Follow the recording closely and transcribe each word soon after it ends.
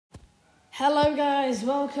Hello guys,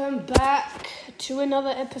 welcome back to another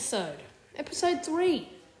episode. Episode 3,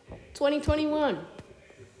 2021.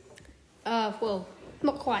 Well,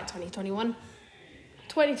 not quite 2021.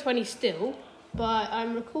 2020 still, but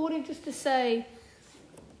I'm recording just to say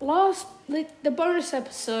the bonus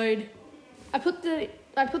episode, I put the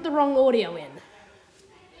wrong audio in.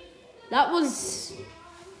 That was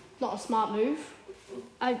not a smart move.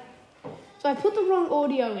 I put the wrong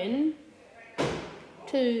audio in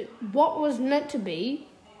to what was meant to be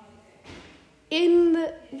in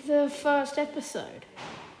the first episode.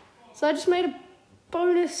 So I just made a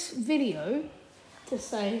bonus video to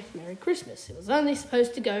say Merry Christmas. It was only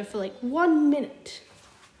supposed to go for 1 minute.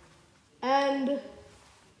 And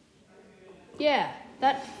yeah,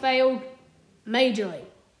 that failed majorly.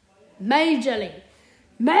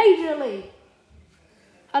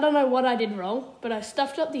 I don't know what I did wrong, but I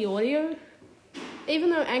stuffed up the audio.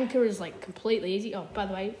 Even though Anchor is completely easy. Oh, by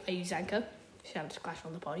the way, I use Anchor. Shout out to Clash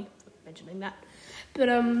on the Potty for mentioning that. But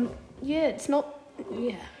yeah, it's not.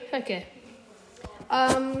 Yeah, okay.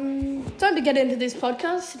 Time to get into this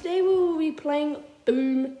podcast. Today we will be playing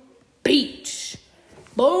Boom Beach.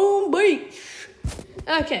 Boom Beach.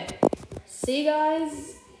 Okay. See you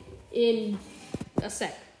guys in a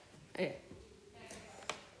sec. Okay.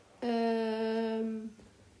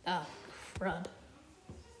 Crud.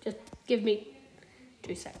 Just give me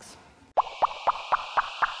 2 secs.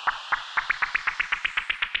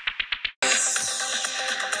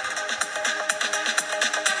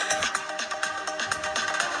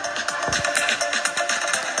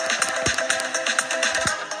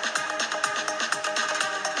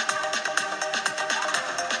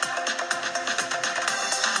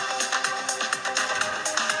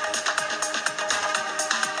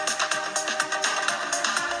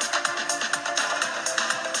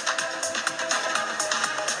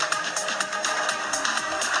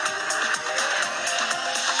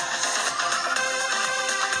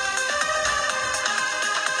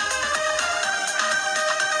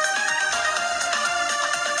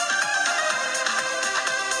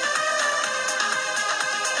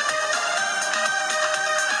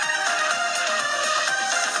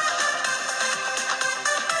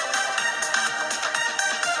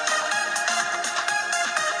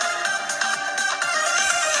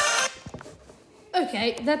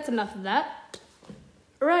 Okay, that's enough of that.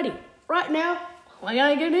 Alrighty, right now, we're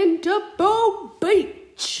gonna get into Boom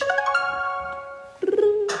Beach.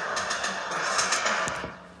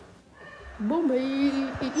 Boom Beach.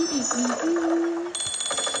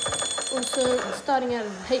 Also, starting out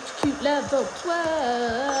at HQ level 12.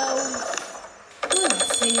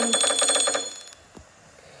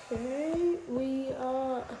 Okay, we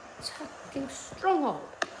are attacking Stronghold.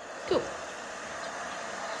 Cool.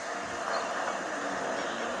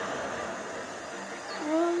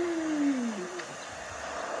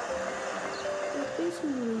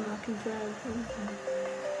 I can drive him.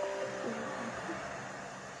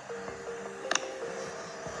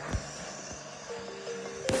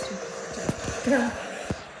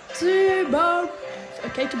 To both.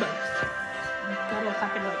 Okay, to both. That all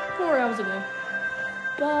happened 4 hours ago.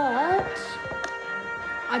 But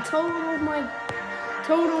I told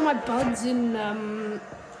all my buds in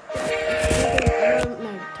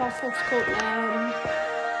Task Force Command.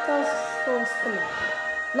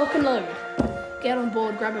 Lock and load. Get on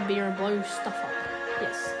board, grab a beer, and blow stuff up.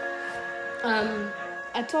 Yes.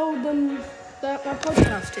 I told them that my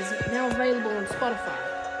podcast is now available on Spotify.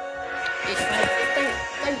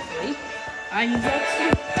 Thankfully, I'm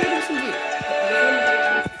actually getting some views.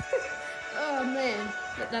 Oh man,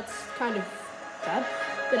 that's kind of sad.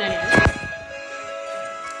 But anyway,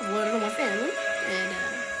 I've learned on my family, and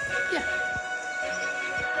yeah.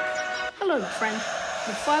 Hello, my friend.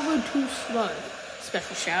 The 502 Slow.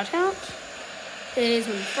 Special shout out. Here's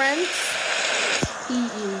my friend. He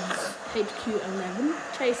is HQ11,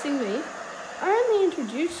 chasing me. I only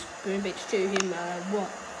introduced Boom Beach to him,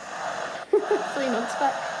 3 months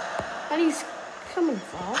back. And he's coming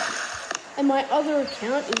far. And my other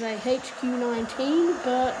account is a HQ19,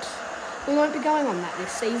 but we won't be going on that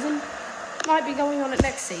this season. Might be going on it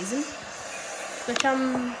next season. But,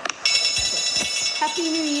 Happy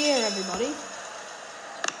New Year, everybody.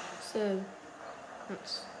 So,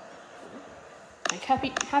 that's...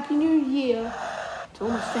 Happy New Year to all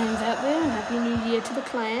my fans out there, and Happy New Year to the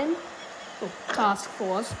clan, or Task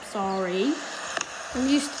Force, sorry. I'm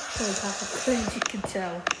used to playing Task Force, as you can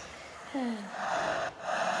tell.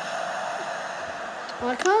 Well,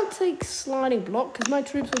 I can't take sliding block, because my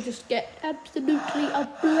troops will just get absolutely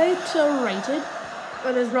obliterated.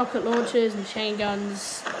 Well, there's rocket launchers, machine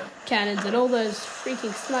guns, cannons, and all those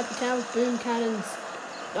freaking sniper towers, boom cannons,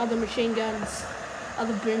 other machine guns,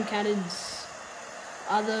 other boom cannons,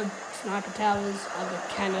 other sniper towers, other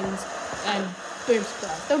cannons, and boom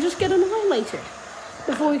supplies. They'll just get annihilated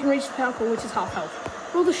before we can reach the power core, which is half health.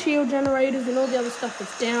 All the shield generators and all the other stuff is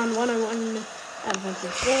down. 101 out of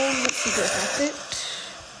 1.4. Let's see if it affects it.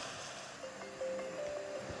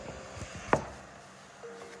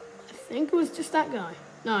 I think it was just that guy.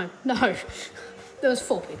 No. There was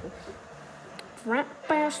 4 people. Rat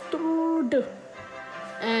bastard.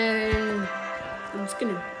 And I'm just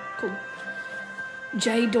gonna call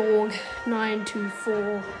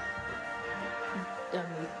JDog924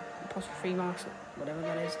 apostrophe marks, whatever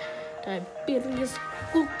that is. Tiberius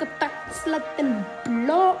Slut and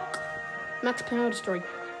Block. Max power destroy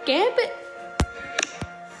Gambit.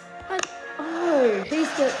 He's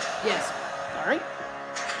the yes. Sorry.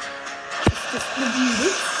 Just review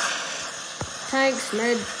this. Tanks,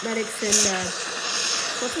 medics, and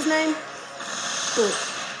what's his name? Bullet.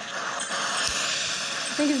 I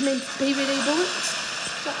think his name's PVD Bullet.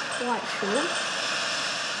 Not quite sure.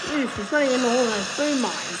 Oof, he's running into all those boom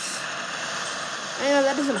mines. I know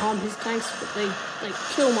that doesn't harm his tanks, but they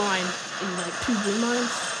kill mine in 2 boom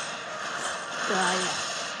mines. Yeah.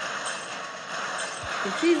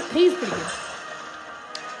 He's pretty good.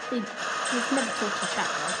 He's never talked to chat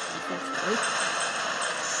though, unfortunately.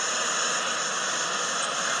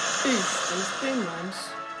 Oof, those boom mines.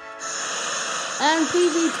 And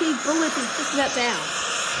PVT Bullet is just about down.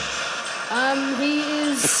 He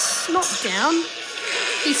is not down.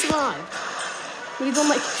 He survived. He's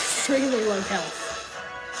on extremely low health.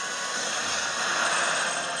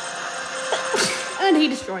 And he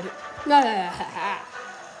destroyed it.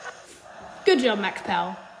 Good job, Max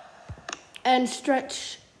Power. And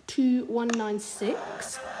Stretch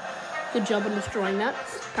 2196. Good job in destroying that.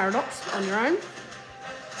 Paradox on your own.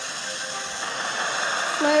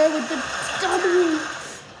 Flare with the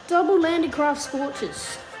double Landicraft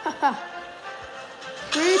Scorches.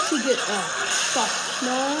 Pretty good. Oh, fuck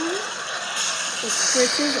no. The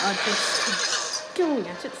Scorches are just going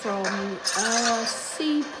at it from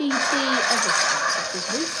CPT Everspark.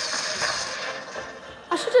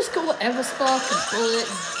 I should just call it Everspark and Bullet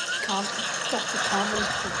and Dr. Carbon.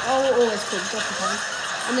 Always called Dr. Carbon.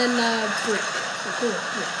 And then Brick. I'll call it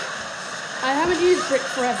Brick. I haven't used Brick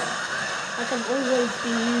forever. I've always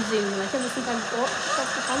been using, ever since I got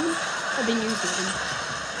Dr. Carbon, I've been using them.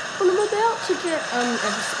 Well, I'm about to get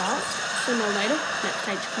Everspark sooner or later, next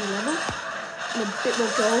HQ level, and a bit more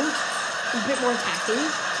gold, a bit more attacking,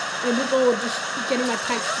 and a bit more just getting my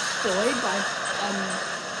tanks destroyed by,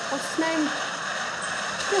 what's his name?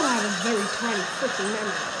 Still have a very tiny freaking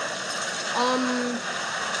memory.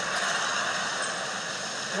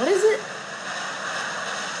 What is it?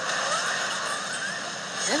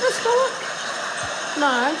 Everspark? No,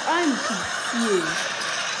 I'm confused.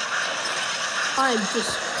 I'm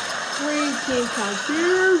just freaking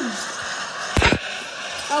confused.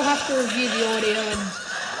 I'll have to review the audio and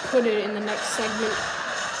put it in the next segment.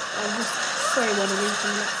 I'll just say what it is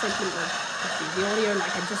in the next segment. I'll review the audio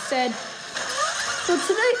like I just said. So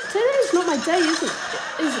today's not my day, is it?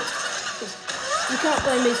 Is it? You can't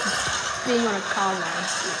blame me for being on a car ride.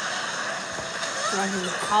 Driving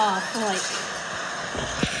the car for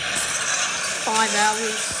 5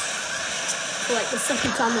 hours. For the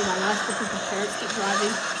second time in my life because my parents keep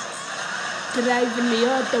driving. Driving me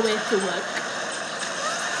all the way to work.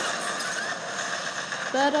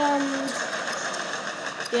 But,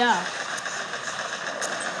 yeah.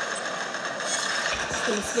 Just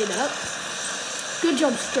gonna speed it up. Good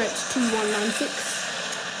job, Stretch 2196.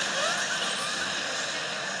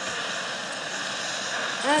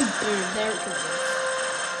 And boom, there it goes.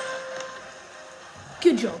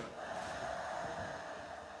 Good job.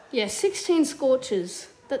 Yeah, 16 Scorches.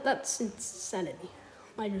 That's insanity.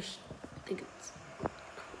 I just think it's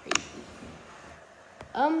crazy.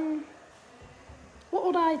 What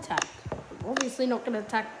would I attack? I'm obviously not going to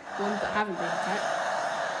attack ones that haven't been attacked.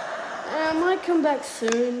 I might come back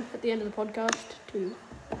soon at the end of the podcast to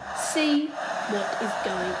see what is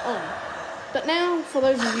going on. But now, for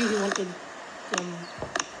those of you who want to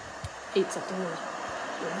eat something or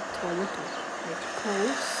toilet or make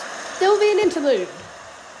calls, there will be an interlude.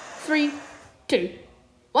 3, 2,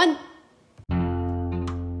 1.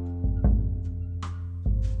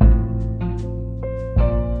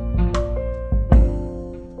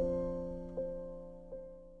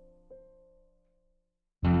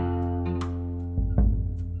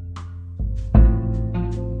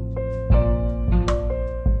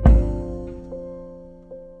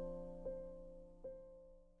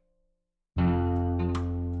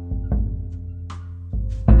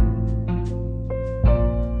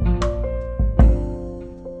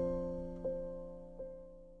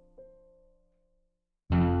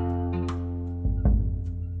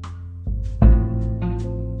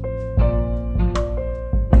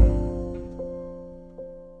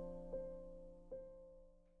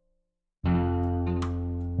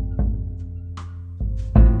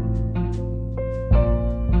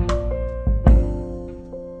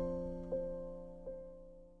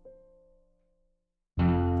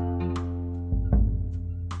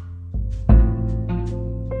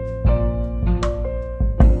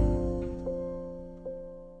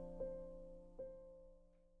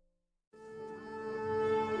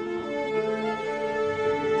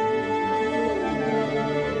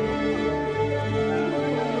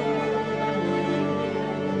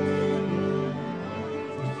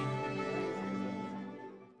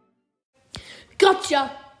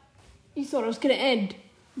 Gotcha! You thought it was going to end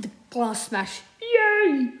with the glass smash.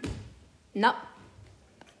 Yay! Nope.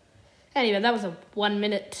 Anyway, that was a 1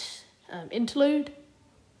 minute interlude.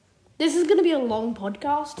 This is going to be a long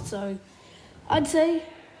podcast, so I'd say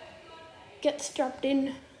get strapped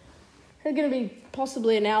in. It's going to be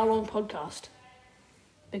possibly an hour-long podcast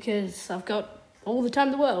because I've got all the time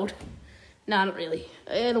in the world. No, not really.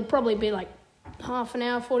 It'll probably be like half an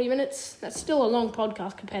hour, 40 minutes. That's still a long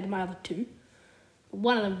podcast compared to my other two.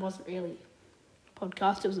 One of them wasn't really a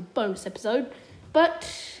podcast. It was a bonus episode. But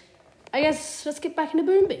I guess let's get back into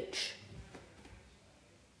Boom Beach.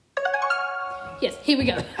 Yes, here we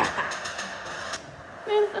go. Man,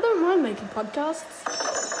 I don't mind making podcasts.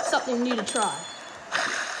 Something new to try.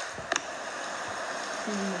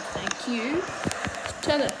 Thank you.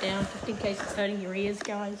 Turn that down just in case it's hurting your ears,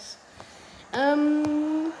 guys.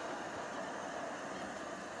 To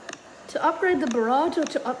upgrade the barrage or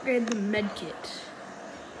to upgrade the medkit?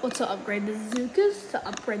 Or to upgrade the Zookas, to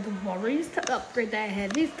upgrade the Warriors, to upgrade the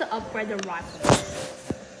Heavies, to upgrade the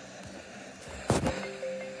Rifles.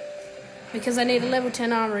 Because I need a level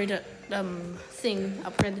 10 armory to,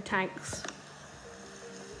 upgrade the tanks.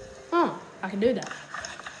 Oh, I can do that.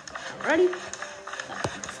 Alrighty.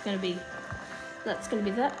 That's gonna be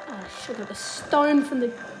that. I should have a stone from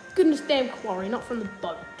the goodness damn quarry, not from the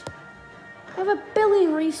boat. I have a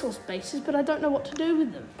billion resource bases, but I don't know what to do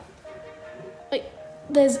with them. Like,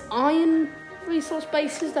 there's iron resource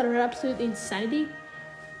bases that are absolutely insanity.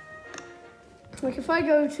 Like, if I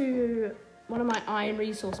go to one of my iron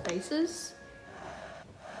resource bases,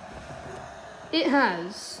 it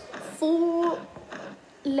has 4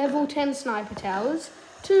 level 10 sniper towers,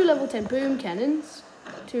 2 level 10 boom cannons,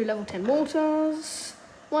 2 level 10 mortars,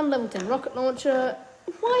 1 level 10 rocket launcher.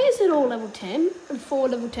 Why is it all level 10 and 4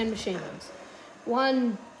 level 10 machine guns?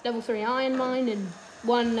 1 level 3 iron mine and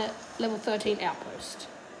 1 level 13 outpost.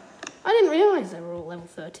 I didn't realise they were all level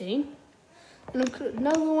 13. And I've got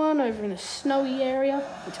another one over in a snowy area,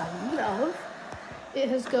 which I love. It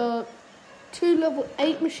has got 2 level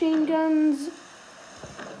 8 machine guns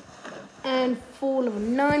and 4 level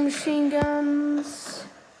 9 machine guns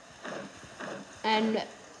and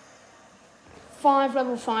 5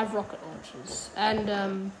 level 5 rocket launchers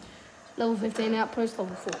and level 15 outpost,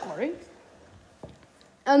 level 4 quarry.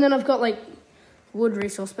 And then I've got like wood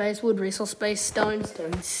resource base, stone,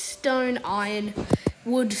 iron,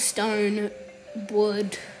 wood, stone,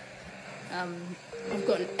 wood. I've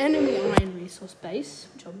got an enemy iron resource base,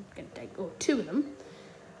 which I'm going to take, or 2 of them.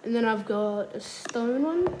 And then I've got a stone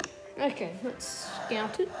one. Okay, let's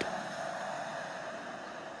scout it.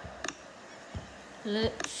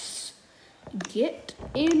 Let's get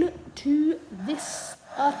into this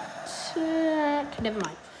attack. Never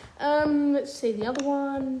mind. Let's see the other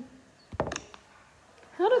one.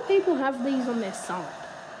 How do people have these on their side?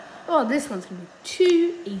 Oh, this one's going to be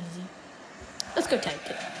too easy. Let's go take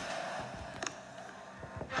it.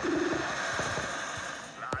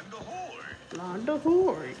 Land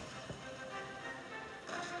ahoy.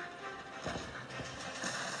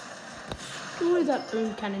 Destroy that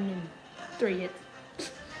boom cannon in 3 hits.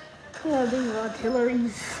 Oh, these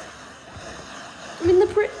artilleries. I mean,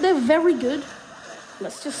 they're very good.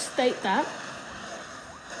 Let's just state that.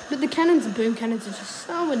 But the cannons and boom cannons are just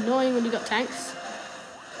so annoying when you got tanks.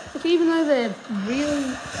 Like, even though they're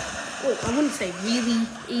really, well, I wouldn't say really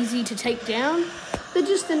easy to take down, they're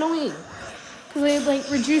just annoying. Because they, like,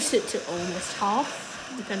 reduce it to almost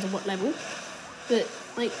half. Depends on what level. But,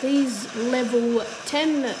 like, these level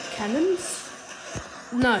 10 cannons,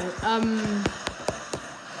 no,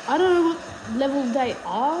 I don't know what level they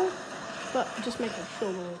are, but just making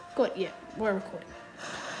sure we're recording.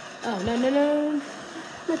 Oh, no.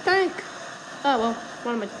 My tank. Oh, well,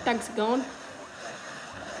 one of my tanks are gone.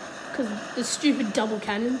 Because the stupid double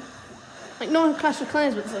cannon. Like, not in Clash of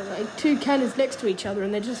Clans, but it's like 2 cannons next to each other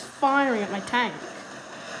and they're just firing at my tank.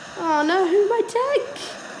 Oh, no, my tank!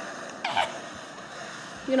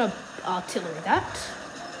 You're gonna artillery that.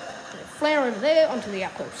 Gonna flare over there onto the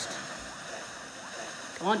outpost.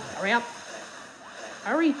 Come on, hurry up.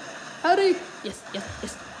 Hurry. Yes.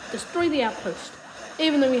 Destroy the outpost.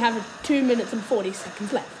 Even though we have 2 minutes and 40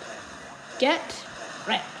 seconds left. Get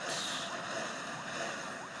wrecked.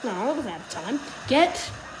 No, that was out of time. Get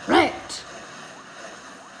wrecked.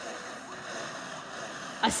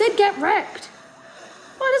 I said get wrecked.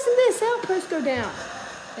 Why doesn't this outpost go down?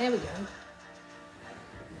 There we go.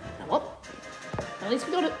 Now what? At least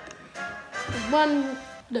we got it.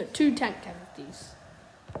 2 tank casualties.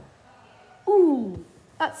 Ooh,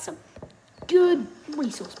 that's a good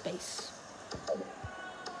resource base.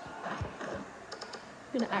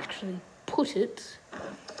 I'm gonna actually put it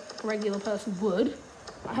like a regular person would.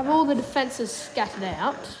 I have all the defences scattered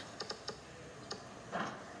out.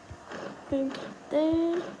 Boom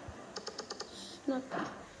there. Sniper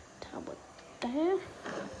tablet there.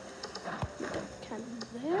 Cannon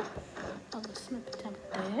there. Other sniper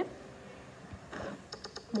tablet there.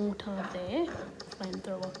 Mortar there.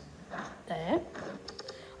 Flamethrower there.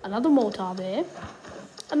 Another mortar there.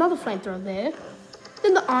 Another flamethrower there.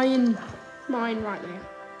 Then the iron mine right there.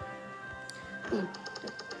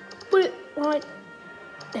 Put it right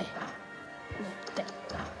there. There.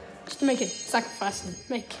 Just to make it sacrifice and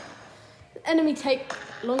make the enemy take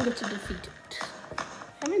longer to defeat it.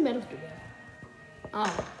 How many medals do we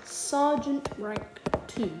have? Sergeant rank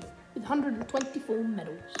 2 with 124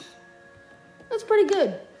 medals. That's pretty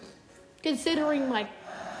good. Considering my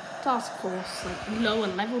task force, like lower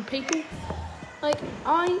level people. Like,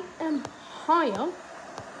 I am higher.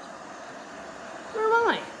 Where am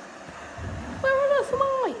I? Where on earth am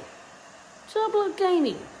I? side-CharBlah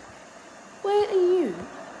Gaming. Where are you?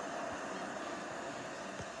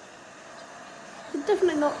 You're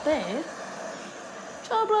definitely not there.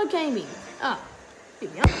 side-CharBlah Gaming. Here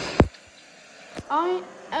we are. I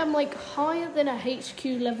am like higher than a HQ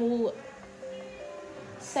level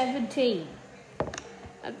 17.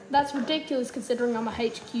 That's ridiculous considering I'm a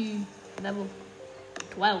HQ level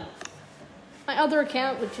 12. My other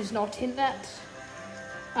account, which is not in that,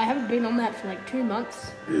 I haven't been on that for like 2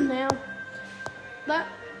 months now. That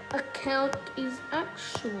account is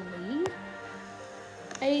actually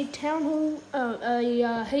a town hall,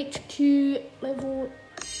 HQ level.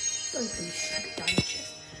 Open this stupid diamond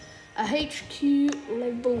chest. A HQ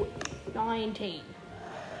level 19.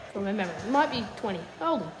 From my memory, it might be 20.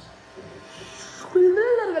 Hold on.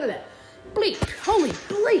 Bleep! Holy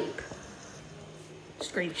bleep!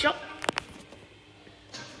 Screenshot.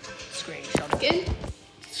 Screenshot again.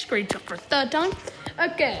 Screenshot for a third time.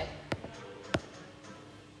 Okay.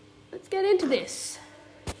 Let's get into this.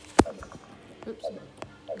 Oops.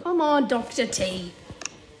 Come on, Dr. T.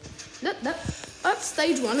 That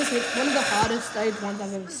stage 1 is like one of the hardest stage 1s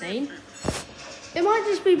I've ever seen. It might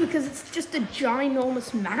just be because it's just a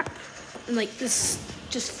ginormous map. And like this,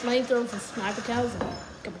 just flamethrowers and sniper towers and a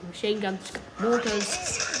couple of machine guns,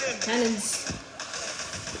 mortars, cannons.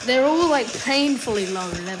 They're all like painfully low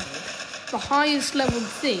level. The highest level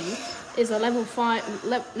thing is a level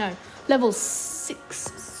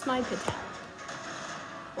 6 sniper tower.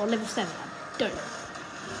 Or level 7, I don't know.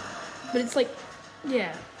 But it's like,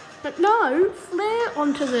 yeah. But no, flare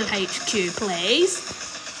onto the HQ, please.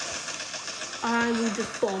 I will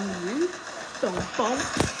just bomb you. Bomb.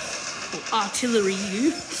 Or artillery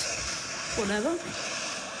you. Whatever.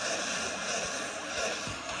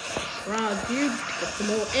 Right, dude. Get some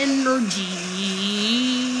more energy.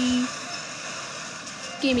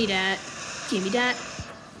 Give me that. Give me that.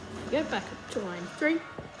 Get back up to line 3.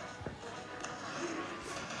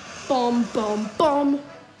 Bomb.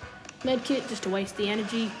 Medkit just to waste the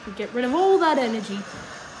energy. We get rid of all that energy.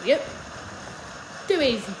 Yep. Too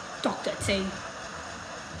easy, Dr. T.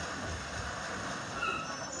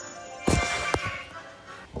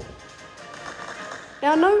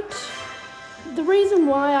 Now note, the reason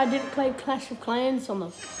why I didn't play Clash of Clans on the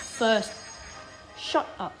first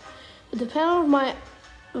with the power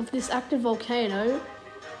of this active volcano,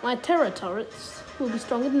 my terror turrets will be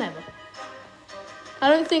stronger than ever. I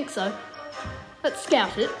don't think so. Let's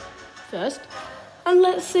scout it first, and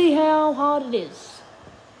let's see how hard it is.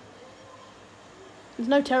 There's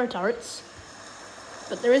no terror turrets,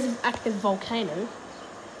 but there is an active volcano.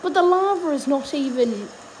 But the lava is not even...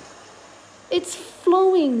 It's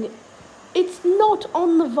flowing. It's not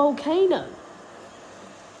on the volcano.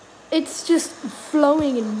 It's just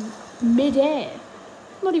flowing in mid-air.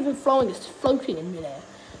 Not even flowing, it's floating in mid-air.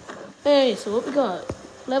 Okay, so what we got?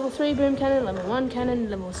 Level 3 boom cannon, level 1 cannon,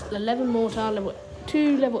 level 11 mortar, level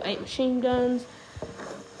 2 level 8 machine guns,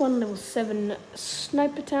 1 level 7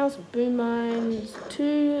 sniper towers with boom mines,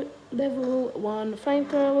 2 level 1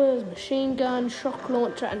 flamethrowers, machine gun, shock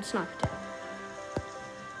launcher, and sniper tower.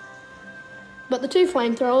 But the 2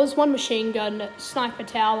 flamethrowers, 1 machine gun, sniper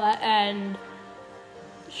tower, and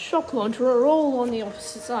shock launcher are all on the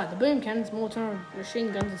opposite side. The boom cannons, mortar,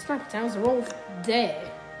 machine guns, and sniper towers are all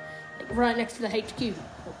there, like right next to the HQ,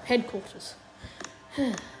 or headquarters.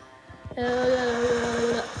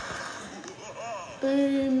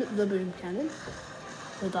 Boom the boom cannon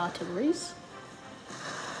with artilleries.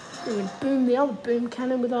 We would boom the other boom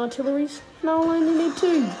cannon with artilleries. No, I only need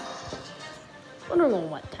 2. Wondering all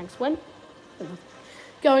what tanks went.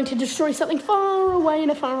 Going to destroy something far away in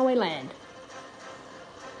a faraway land.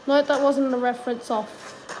 No, that wasn't a reference off.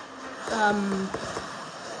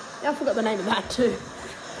 I forgot the name of that too.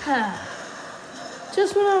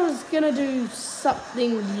 Just when I was gonna do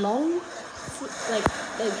something long, like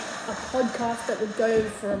a podcast that would go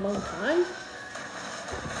for a long time,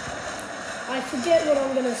 I forget what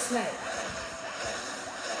I'm gonna say.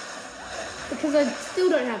 Because I still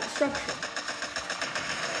don't have structure.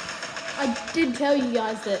 I did tell you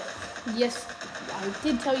guys that, yes, I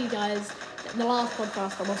did tell you guys that in the last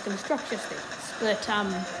podcast I was going to structure things, but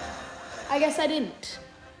I guess I didn't.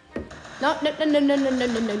 No.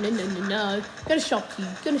 Gonna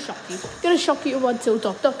shock you until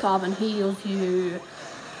Dr. Carvin heals you.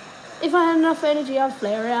 If I had enough energy, I'd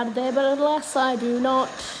flare out of there, but alas, I do not.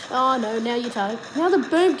 Oh no, now you're tired. Now the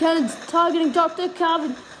boom cannon's targeting Dr.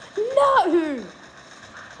 Carvin. No,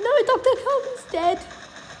 Dr. Carvin's dead.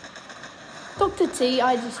 Dr. T,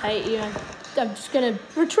 I just hate you. I'm just gonna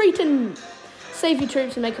retreat and save your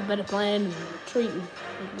troops and make a better plan and retreat and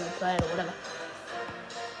make a better plan or whatever.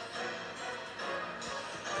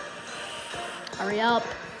 Hurry up.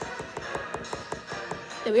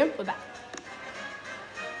 There we go, we're back.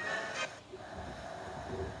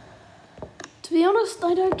 To be honest,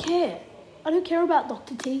 I don't care. I don't care about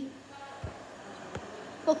Dr. T.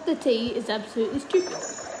 Dr. T is absolutely stupid.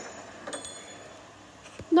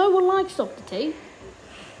 No one likes Dr. T.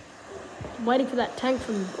 I'm waiting for that tank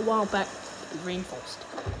from a while back to be reinforced.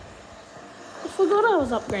 I forgot I was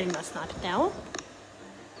upgrading my sniper tower.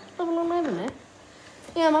 Level 11 there.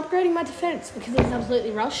 Yeah, I'm upgrading my defense because it's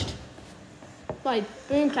absolutely rushed. My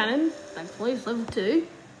boom cannon, thankfully, is level 2.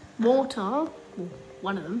 Mortar, well,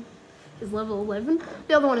 one of them, is level 11.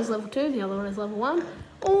 The other one is level 2, the other one is level 1.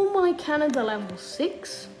 All my cannons are level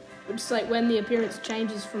 6, which is like when the appearance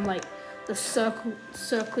changes from like the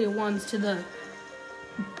circular ones to the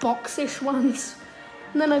boxish ones.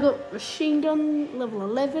 And then I got machine gun level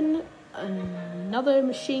 11, another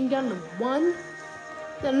machine gun level 1,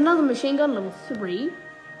 then another machine gun level 3.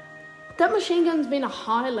 That machine gun's been a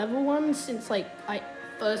high level one since like I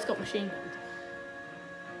first got machine guns.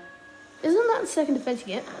 Isn't that the second defense you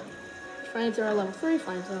get? Flamethrower level 3,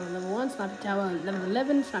 flamethrower level 1, sniper tower level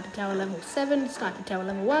 11, sniper tower level 7, sniper tower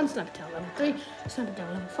level 1, sniper tower level 3, sniper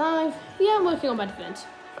tower level 5. Yeah, I'm working on my defense.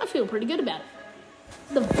 I feel pretty good about it.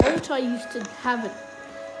 The Volt I used to have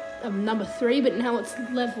at number 3, but now it's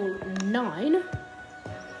level 9.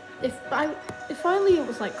 If only it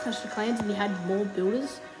was like Clash of Clans and you had more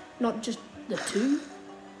builders, not just the 2.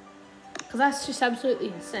 Because that's just absolutely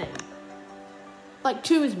insane. Like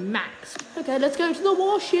 2 is maxed. Okay, let's go to the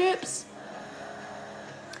warships.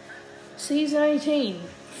 Season 18,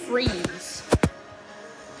 Freeze.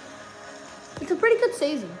 It's a pretty good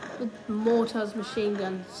season with mortars, machine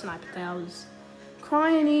guns, sniper towers.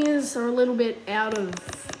 Cryoneers are a little bit out of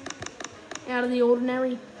the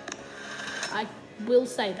ordinary. I will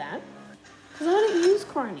say that because I don't use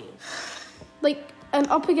cryoneers. Like, and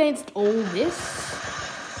up against all this,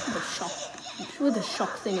 with the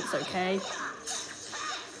shock thing, it's okay.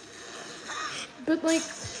 But like,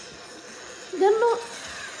 they're not.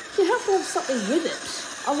 You have to have something with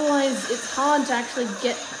it. Otherwise, it's hard to actually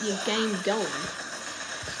get your game going.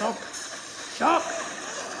 Shock.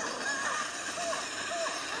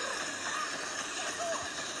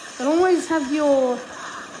 And always have your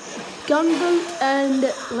gunboat and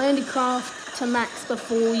landicraft to max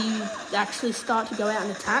before you actually start to go out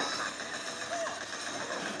and attack.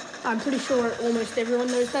 I'm pretty sure almost everyone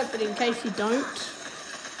knows that, but in case you don't,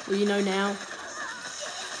 well, you know now.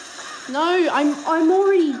 No, I'm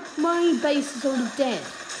already, my base is already dead.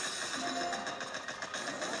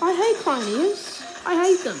 I hate pioneers. I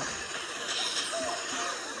hate them.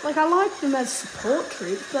 Like, I like them as support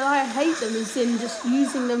troops, but I hate them as in just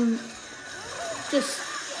using them,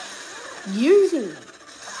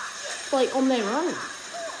 like, on their own.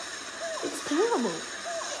 It's terrible.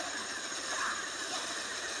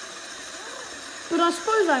 But I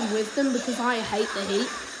suppose I'm with them because I hate the heat.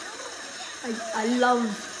 I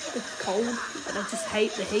love the cold, but I just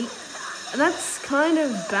hate the heat. And that's kind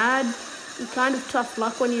of bad and kind of tough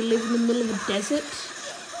luck when you live in the middle of a desert.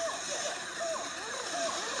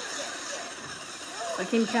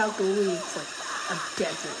 Like in Kalgoorlie, it's like a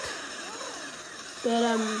desert. But,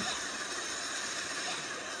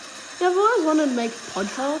 yeah, I've always wanted to make a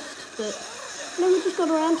podcast, but never just got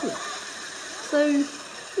around to it. So,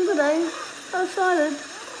 the other day, I decided,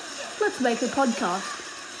 let's make a podcast.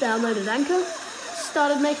 Downloaded Anchor,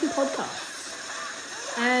 started making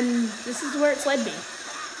podcasts. And this is where it's led me.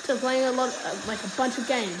 To playing a lot, like a bunch of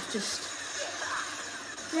games, just,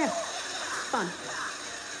 yeah, fun.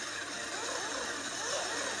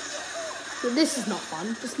 But this is not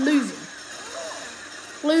fun, just losing.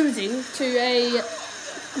 Losing to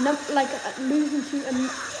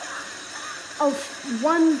of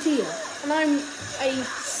 1 tier, and I'm a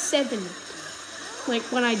 7, like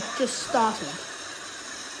when I just started.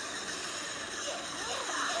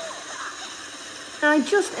 And I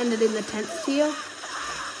just ended in the 10th tier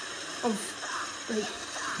of like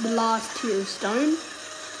the last tier of stone,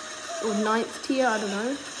 or 9th tier, I don't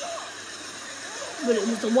know. But it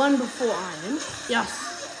was the one before iron.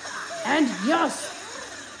 Yes. And yes!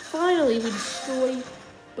 Finally we destroy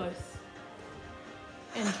both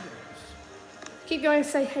engine rooms. I keep going to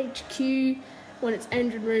say HQ when it's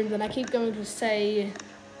engine rooms, and I keep going to say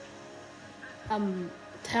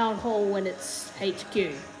town hall when it's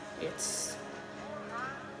HQ. It's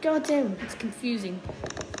goddamn, it's confusing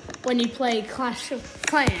when you play Clash of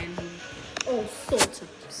Clans and all sorts of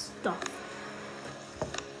stuff.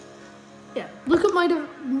 Yeah, look at my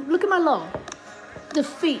log.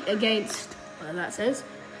 Defeat against whatever that says.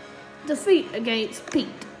 Defeat against Pete.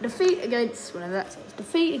 Defeat against whatever that says.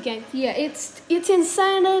 Defeat against it's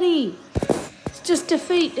insanity. It's just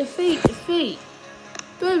defeat.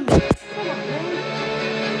 Boom. Come on, man.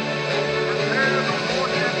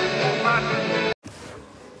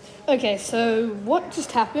 Okay, so what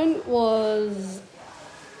just happened was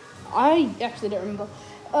I actually don't remember.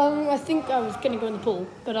 I think I was gonna go in the pool,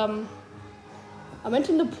 but I went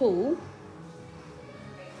in the pool,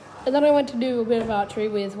 and then I went to do a bit of archery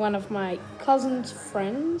with one of my cousin's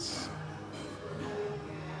friends,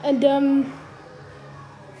 and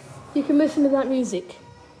you can listen to that music.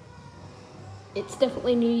 It's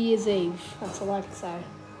definitely New Year's Eve. That's all I can say.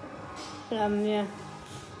 But yeah,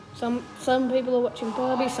 some people are watching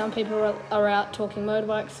Barbie, some people are out talking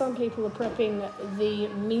motorbikes, some people are prepping the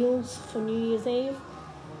meals for New Year's Eve.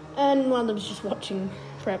 And one of them is just watching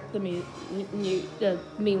prep the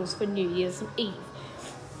meals for New Year's Eve.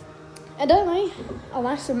 And I'm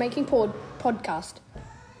actually making podcast.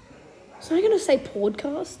 So I'm going to say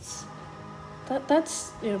podcasts.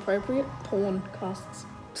 That's inappropriate. Porncasts.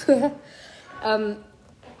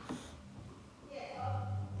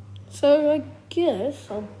 So I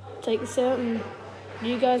guess I'll take this out and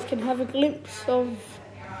you guys can have a glimpse of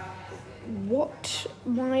what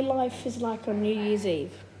my life is like on New Year's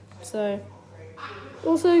Eve. So,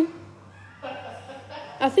 also,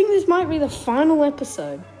 I think this might be the final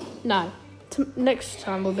episode. No, next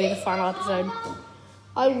time will be the final episode.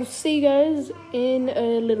 I will see you guys in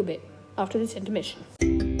a little bit after this intermission.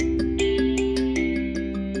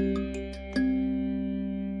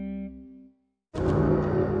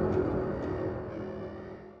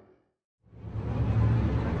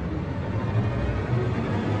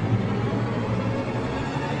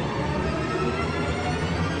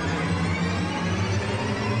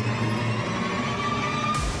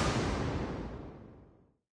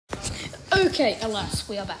 Okay, alas,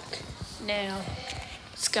 we are back. Now,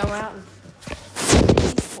 let's go out and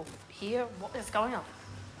hear what is going on.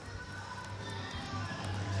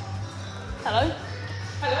 Hello?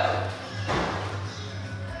 Hello.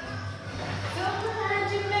 So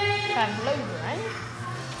glad you made it. Hello, right?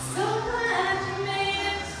 So glad you made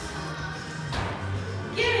it.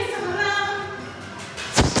 Give me some love.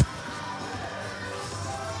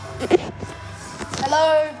 Hello,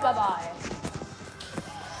 bye-bye.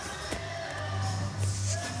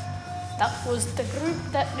 That was the group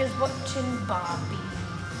that is watching Barbie.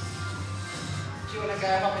 Do you want to go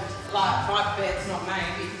hop into, like, my bed's not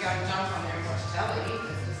made, but you can go and jump on there and watch telly,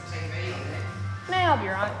 there's just TV on there. Nah, I'll be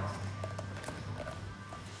right.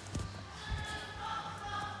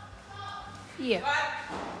 Yeah.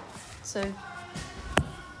 So,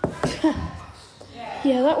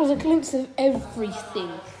 yeah, that was a glimpse of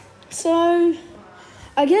everything. So,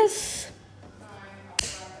 I guess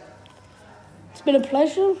it's been a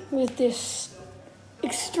pleasure with this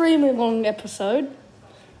extremely long episode,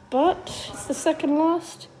 but it's the second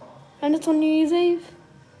last, and it's on New Year's Eve.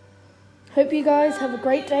 Hope you guys have a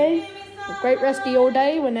great day, a great rest of your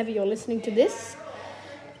day whenever you're listening to this.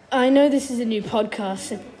 I know this is a new podcast,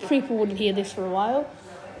 so people wouldn't hear this for a while,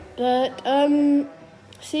 but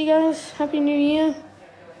see you guys. Happy New Year.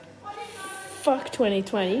 Fuck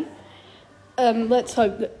 2020. Let's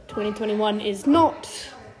hope that 2021 is not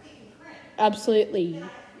absolutely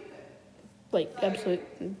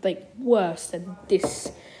worse than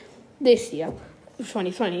this year,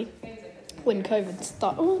 2020, when COVID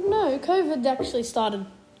started. Oh no, COVID actually started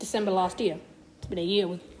December last year. It's been a year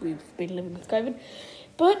we've been living with COVID.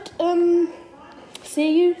 But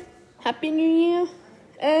see you. Happy New Year,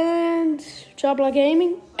 and side-CharBlah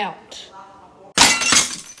Gaming out.